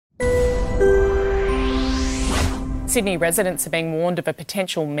Sydney residents are being warned of a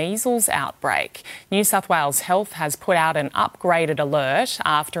potential measles outbreak. New South Wales Health has put out an upgraded alert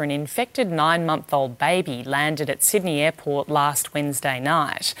after an infected 9-month-old baby landed at Sydney Airport last Wednesday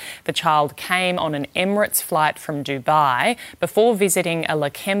night. The child came on an Emirates flight from Dubai before visiting a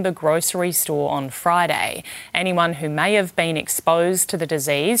Lakemba grocery store on Friday. Anyone who may have been exposed to the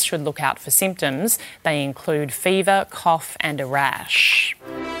disease should look out for symptoms. They include fever, cough and a rash.